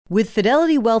With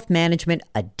Fidelity Wealth Management,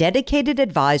 a dedicated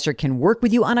advisor can work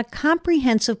with you on a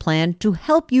comprehensive plan to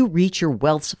help you reach your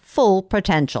wealth's full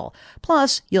potential.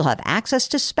 Plus, you'll have access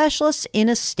to specialists in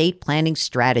estate planning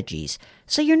strategies.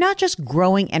 So you're not just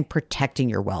growing and protecting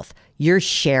your wealth, you're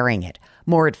sharing it.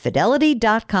 More at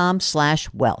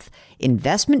fidelity.com/wealth.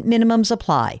 Investment minimums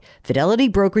apply. Fidelity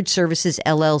Brokerage Services,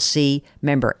 LLC,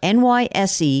 member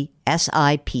NYSE,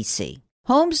 SIPC.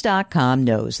 Homes.com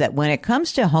knows that when it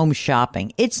comes to home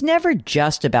shopping, it's never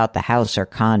just about the house or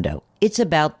condo. It's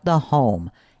about the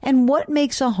home. And what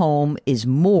makes a home is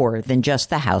more than just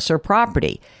the house or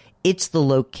property. It's the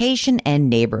location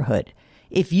and neighborhood.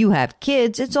 If you have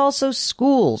kids, it's also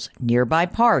schools, nearby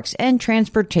parks, and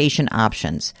transportation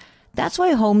options. That's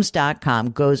why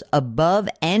Homes.com goes above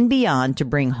and beyond to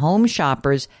bring home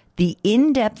shoppers the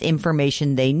in-depth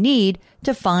information they need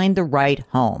to find the right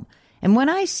home. And when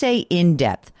I say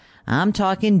in-depth, I'm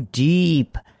talking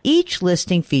deep. Each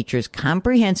listing features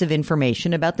comprehensive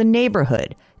information about the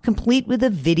neighborhood, complete with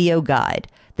a video guide.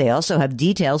 They also have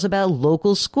details about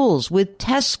local schools with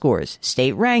test scores,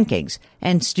 state rankings,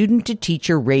 and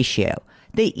student-to-teacher ratio.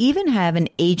 They even have an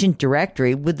agent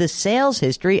directory with the sales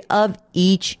history of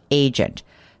each agent.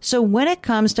 So when it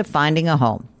comes to finding a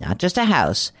home, not just a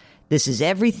house, this is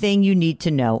everything you need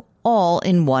to know all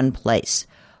in one place.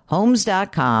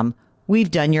 Homes.com.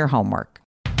 We've done your homework.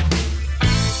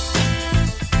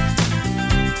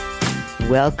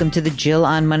 Welcome to the Jill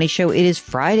on Money Show. It is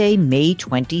Friday, May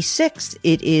 26th.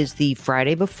 It is the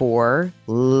Friday before,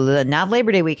 not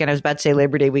Labor Day weekend. I was about to say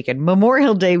Labor Day weekend,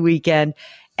 Memorial Day weekend.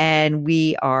 And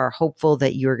we are hopeful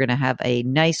that you're going to have a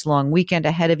nice long weekend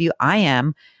ahead of you. I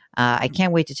am. I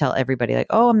can't wait to tell everybody like,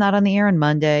 oh, I'm not on the air on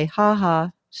Monday. Ha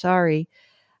ha. Sorry.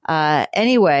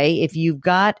 Anyway, if you've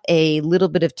got a little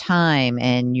bit of time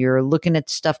and you're looking at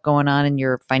stuff going on in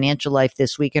your financial life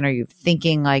this weekend, or you're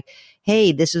thinking like,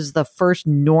 hey, this is the first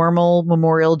normal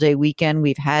Memorial Day weekend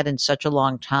we've had in such a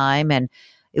long time. And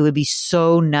it would be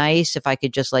so nice if I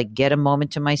could just like get a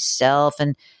moment to myself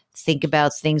and think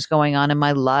about things going on in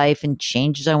my life and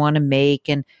changes I want to make.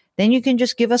 And then you can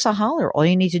just give us a holler. All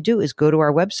you need to do is go to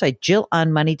our website,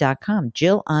 jillonmoney.com,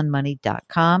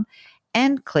 jillonmoney.com.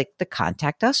 and click the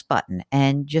Contact Us button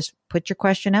and just put your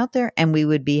question out there and we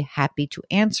would be happy to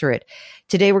answer it.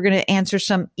 Today, we're going to answer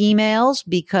some emails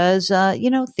because,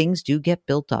 things do get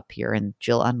built up here in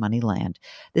Jill on Money land.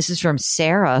 This is from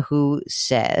Sarah, who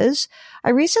says, I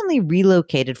recently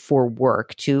relocated for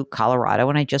work to Colorado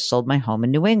and I just sold my home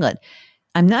in New England.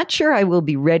 I'm not sure I will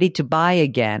be ready to buy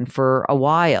again for a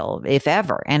while, if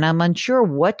ever, and I'm unsure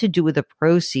what to do with the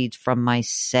proceeds from my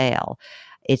sale.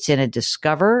 It's in a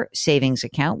Discover savings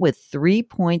account with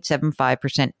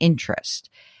 3.75% interest.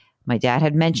 My dad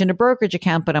had mentioned a brokerage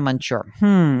account, but I'm unsure.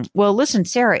 Well, listen,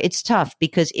 Sarah, it's tough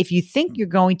because if you think you're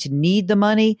going to need the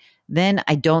money, then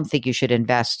I don't think you should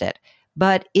invest it.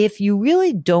 But if you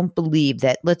really don't believe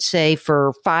that, let's say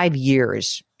for 5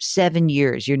 years, 7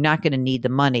 years, you're not going to need the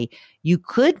money, you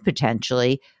could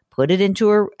potentially put it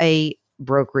into a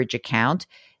brokerage account,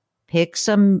 pick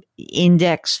some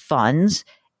index funds,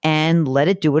 and let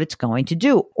it do what it's going to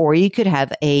do. Or you could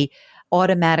have a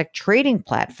automatic trading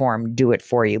platform do it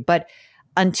for you. But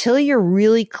until you're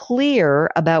really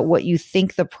clear about what you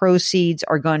think the proceeds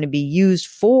are going to be used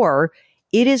for,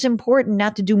 it is important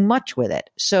not to do much with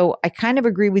it. So I kind of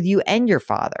agree with you and your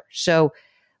father. So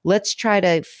let's try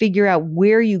to figure out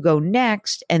where you go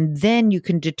next, and then you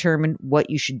can determine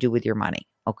what you should do with your money.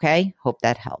 Okay? Hope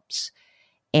that helps.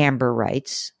 Amber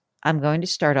writes, I'm going to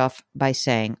start off by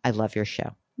saying I love your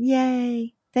show.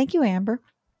 Yay. Thank you, Amber.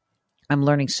 I'm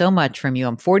learning so much from you.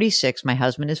 I'm 46. My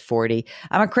husband is 40.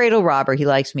 I'm a cradle robber. He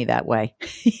likes me that way.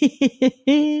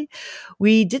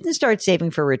 We didn't start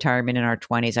saving for retirement in our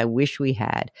 20s. I wish we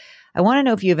had. I want to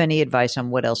know if you have any advice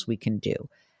on what else we can do.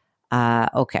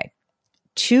 Okay.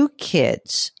 2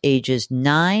 kids, ages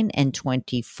 9 and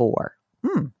 24.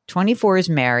 24 is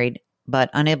married, but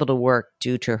unable to work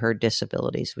due to her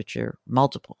disabilities, which are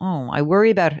multiple. Oh, I worry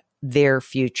about their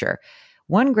future.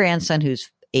 One grandson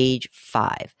who's age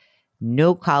 5.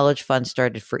 No college fund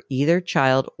started for either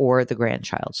child or the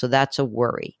grandchild. So that's a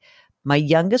worry. My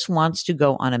youngest wants to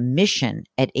go on a mission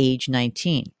at age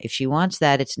 19. If she wants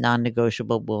that, it's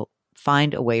non-negotiable. We'll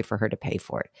find a way for her to pay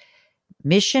for it.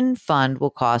 Mission fund will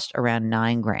cost around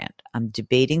 $9,000. I'm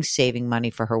debating saving money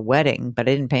for her wedding, but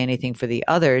I didn't pay anything for the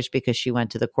others because she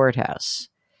went to the courthouse.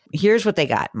 Here's what they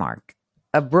got, Mark.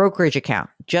 A brokerage account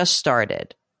just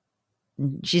started.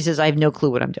 She says, I have no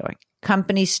clue what I'm doing.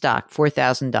 Company stock,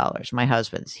 $4,000. My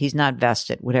husband's. He's not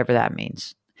vested, whatever that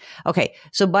means. Okay.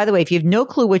 So by the way, if you have no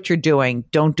clue what you're doing,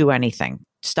 don't do anything.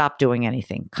 Stop doing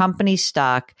anything. Company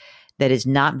stock. that is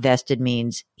not vested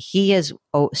means he has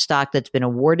stock that's been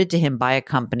awarded to him by a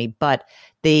company, but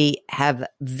they have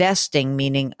vesting,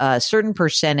 meaning a certain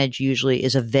percentage usually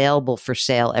is available for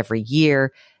sale every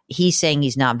year. He's saying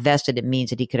he's not vested. It means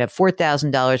that he could have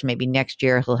 $4,000. Maybe next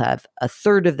year he'll have a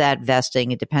third of that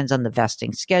vesting. It depends on the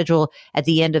vesting schedule. At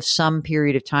the end of some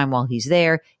period of time while he's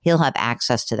there, he'll have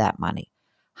access to that money.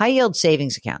 High yield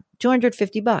savings account,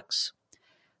 $250.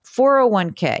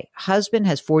 401k, husband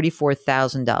has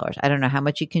 $44,000. I don't know how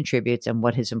much he contributes and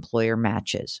what his employer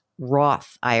matches.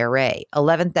 Roth IRA,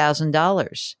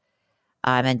 $11,000.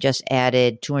 And just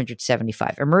added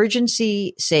 $275.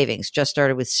 Emergency savings just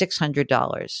started with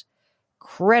 $600.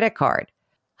 Credit card,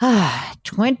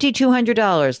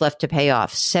 $2,200 left to pay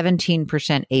off, 17%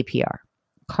 APR.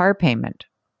 Car payment,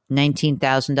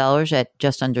 $19,000 at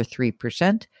just under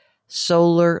 3%.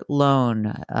 Solar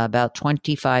loan, about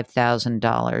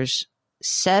 $25,000,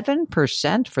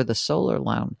 7% for the solar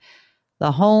loan.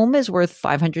 The home is worth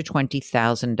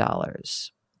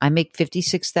 $520,000. I make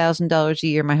 $56,000 a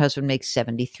year. My husband makes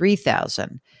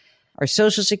 $73,000. Our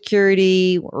Social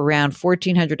Security, around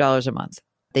 $1,400 a month.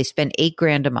 They spend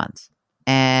 $8,000 a month.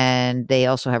 And they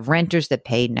also have renters that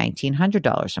pay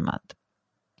 $1,900 a month.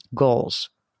 Goals: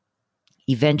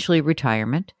 eventually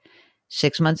retirement,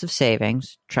 6 months of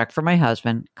savings, truck for my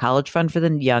husband, college fund for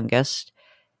the youngest,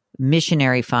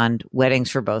 missionary fund, weddings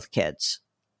for both kids.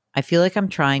 I feel like I'm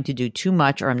trying to do too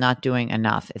much or I'm not doing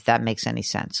enough, if that makes any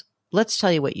sense. Let's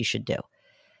tell you what you should do.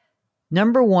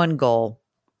 Number one goal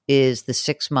is the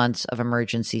 6 months of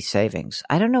emergency savings.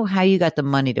 I don't know how you got the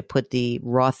money to put the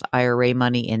Roth IRA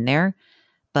money in there,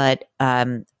 but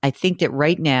I think that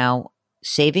right now,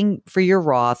 saving for your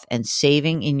Roth and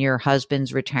saving in your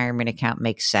husband's retirement account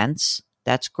makes sense.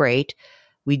 That's great.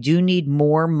 We do need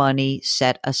more money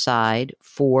set aside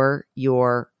for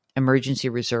your emergency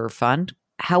reserve fund.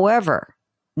 However,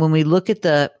 when we look at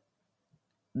the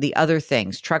other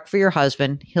things, truck for your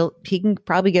husband, he can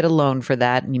probably get a loan for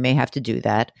that, and you may have to do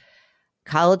that.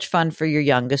 College fund for your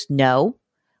youngest, no.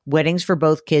 Weddings for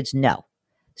both kids, no.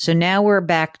 So now we're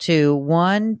back to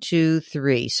 1, 2,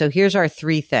 3. So here's our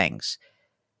 3 things.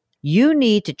 You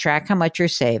need to track how much you're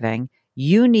saving.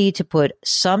 You need to put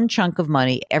some chunk of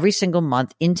money every single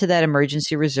month into that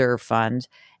emergency reserve fund.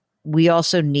 We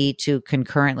also need to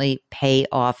concurrently pay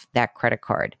off that credit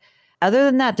card. Other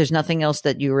than that, there's nothing else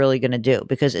that you're really going to do,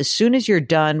 because as soon as you're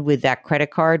done with that credit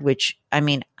card, which, I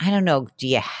mean, I don't know, do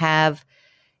you have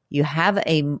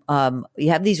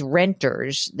these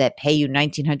renters that pay you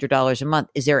 $1,900 a month.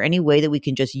 Is there any way that we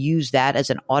can just use that as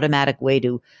an automatic way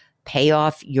to pay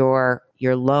off your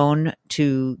loan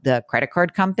to the credit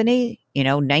card company?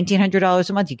 $1,900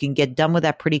 a month, you can get done with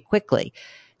that pretty quickly.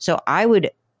 So I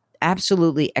would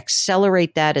absolutely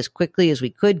accelerate that as quickly as we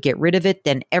could, get rid of it.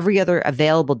 Then every other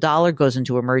available dollar goes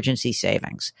into emergency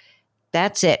savings.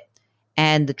 That's it.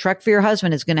 And the truck for your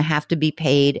husband is going to have to be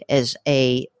paid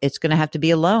it's going to have to be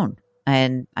a loan.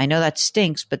 And I know that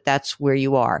stinks, but that's where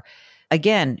you are.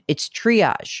 Again, it's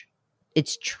triage.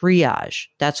 It's triage.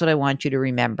 That's what I want you to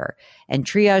remember. And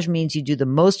triage means you do the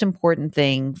most important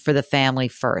thing for the family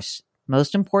first.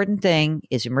 Most important thing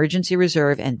is emergency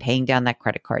reserve and paying down that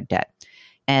credit card debt.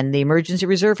 And the emergency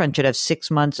reserve fund should have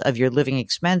 6 months of your living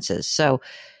expenses. So,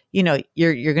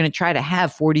 you're going to try to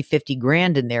have 40, 50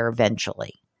 grand in there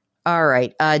eventually. All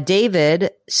right.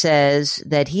 David says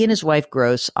that he and his wife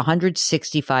gross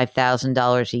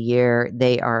 $165,000 a year.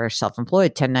 They are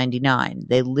self-employed, 1099.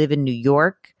 They live in New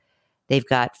York. They've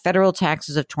got federal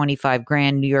taxes of 25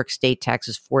 grand, New York state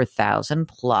taxes 4,000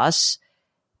 plus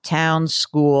town,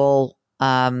 school,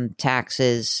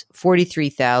 taxes,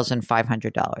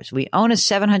 $43,500. We own a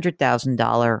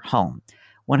 $700,000 home,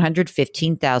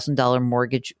 $115,000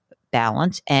 mortgage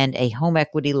balance, and a home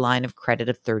equity line of credit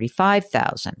of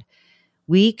 $35,000.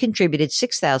 We contributed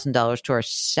 $6,000 to our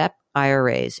SEP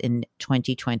IRAs in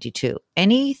 2022.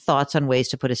 Any thoughts on ways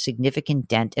to put a significant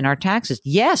dent in our taxes?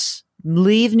 Yes.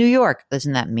 Leave New York.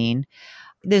 Doesn't that mean?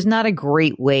 There's not a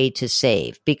great way to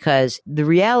save, because the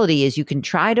reality is you can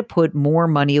try to put more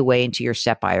money away into your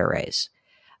SEP IRAs.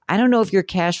 I don't know if your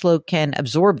cash flow can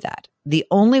absorb that. The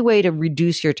only way to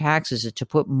reduce your taxes is to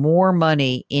put more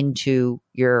money into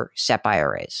your SEP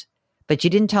IRAs. But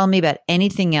you didn't tell me about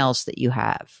anything else that you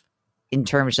have in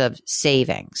terms of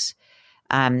savings.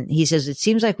 He says, it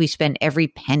seems like we spend every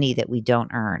penny that we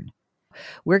don't earn.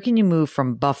 Where can you move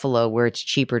from Buffalo where it's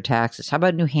cheaper taxes? How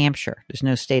about New Hampshire? There's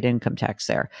no state income tax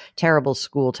there. Terrible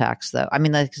school tax, though. I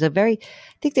mean, I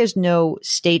think there's no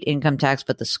state income tax,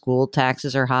 but the school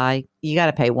taxes are high. You got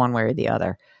to pay one way or the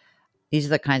other. These are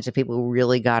the kinds of people who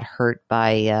really got hurt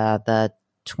by the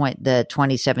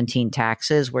 2017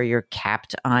 taxes, where you're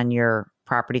capped on your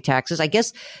property taxes. I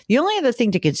guess the only other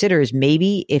thing to consider is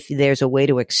maybe if there's a way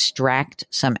to extract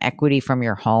some equity from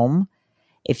your home.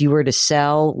 If you were to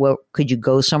sell, well, could you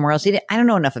go somewhere else? I don't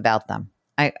know enough about them.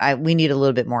 We need a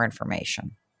little bit more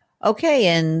information. Okay,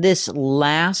 and this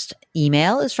last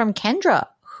email is from Kendra,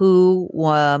 who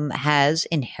has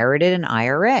inherited an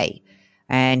IRA.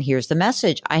 And here's the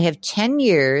message. I have 10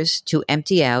 years to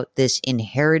empty out this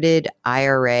inherited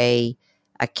IRA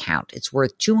account. It's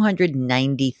worth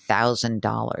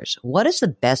 $290,000. What is the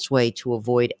best way to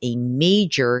avoid a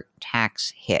major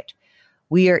tax hit?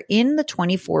 We are in the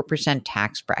 24%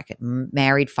 tax bracket,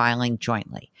 married filing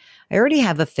jointly. I already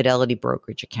have a Fidelity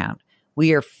brokerage account.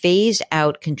 We are phased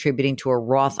out contributing to a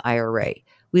Roth IRA.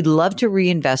 We'd love to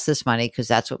reinvest this money because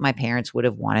that's what my parents would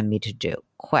have wanted me to do.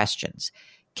 Questions.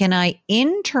 Can I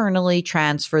internally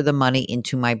transfer the money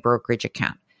into my brokerage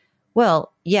account?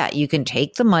 Well, yeah, you can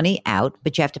take the money out,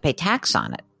 but you have to pay tax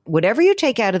on it. Whatever you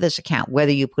take out of this account,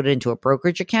 whether you put it into a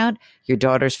brokerage account, your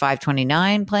daughter's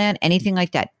 529 plan, anything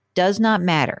like that, does not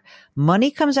matter.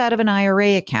 Money comes out of an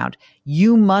IRA account.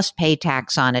 You must pay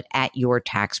tax on it at your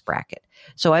tax bracket.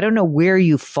 So I don't know where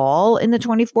you fall in the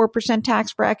 24%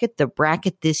 tax bracket. The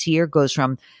bracket this year goes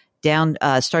from down,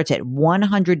 starts at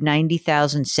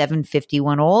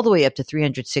 $190,751 all the way up to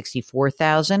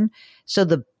 $364,000. So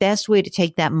the best way to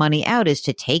take that money out is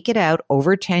to take it out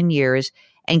over 10 years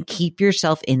and keep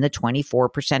yourself in the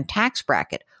 24% tax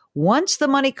bracket. Once the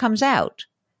money comes out,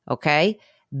 okay,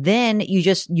 then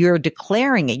you're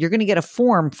declaring it. You're going to get a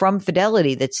form from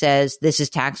Fidelity that says this is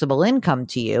taxable income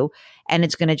to you, and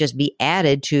it's going to just be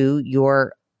added to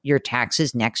your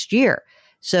taxes next year.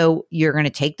 So you're going to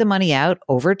take the money out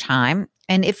over time.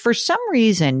 And if for some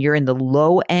reason you're in the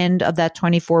low end of that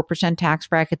 24% tax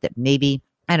bracket that maybe,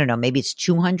 I don't know, maybe it's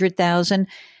 200,000,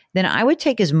 then I would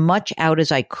take as much out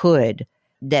as I could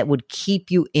that would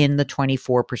keep you in the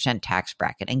 24% tax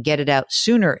bracket and get it out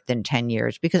sooner than 10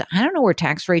 years, because I don't know where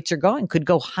tax rates are going, could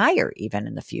go higher even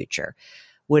in the future.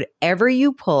 Whatever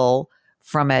you pull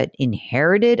from an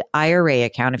inherited IRA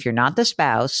account, if you're not the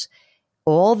spouse,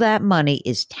 all that money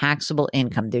is taxable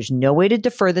income. There's no way to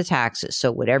defer the taxes.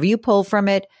 So whatever you pull from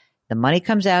it, the money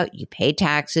comes out, you pay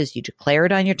taxes, you declare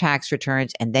it on your tax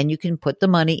returns, and then you can put the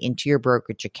money into your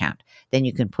brokerage account. Then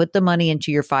you can put the money into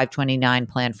your 529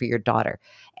 plan for your daughter.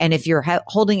 And if you're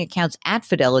holding accounts at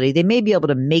Fidelity, they may be able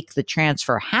to make the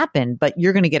transfer happen, but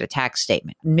you're going to get a tax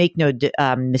statement. Make no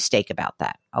mistake about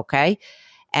that, okay?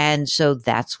 And so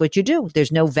that's what you do.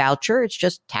 There's no voucher. It's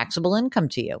just taxable income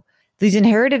to you. These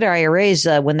inherited IRAs,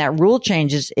 when that rule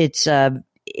changes, it's a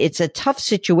tough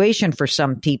situation for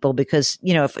some people because,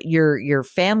 you know, if your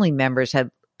family members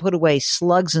have put away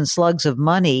slugs and slugs of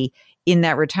money in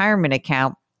that retirement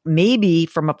account, maybe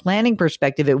from a planning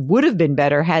perspective, it would have been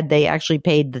better had they actually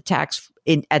paid the tax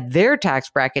at their tax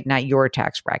bracket, not your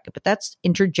tax bracket. But that's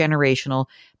intergenerational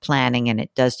planning, and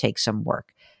it does take some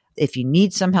work. If you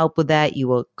need some help with that, you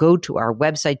will go to our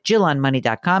website,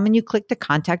 JillOnMoney.com, and you click the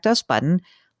Contact Us button.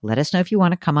 Let us know if you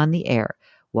want to come on the air.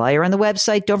 While you're on the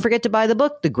website, don't forget to buy the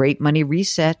book, The Great Money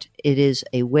Reset. It is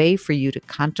a way for you to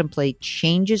contemplate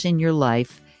changes in your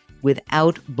life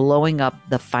without blowing up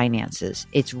the finances.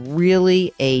 It's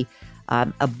really a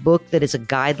book that is a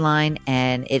guideline,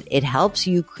 and it helps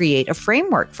you create a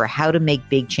framework for how to make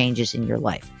big changes in your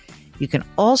life. You can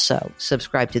also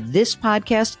subscribe to this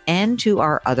podcast and to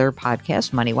our other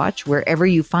podcast, Money Watch, wherever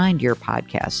you find your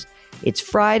podcasts. It's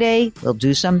Friday. We'll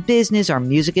do some business. Our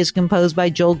music is composed by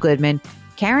Joel Goodman.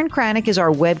 Karen Kranick is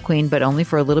our web queen, but only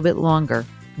for a little bit longer.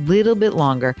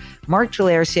 Mark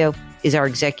Gilarcio is our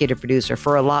executive producer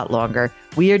for a lot longer.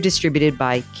 We are distributed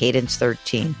by Cadence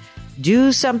 13.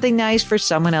 Do something nice for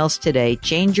someone else today.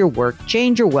 Change your work,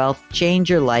 change your wealth, change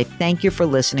your life. Thank you for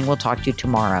listening. We'll talk to you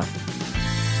tomorrow.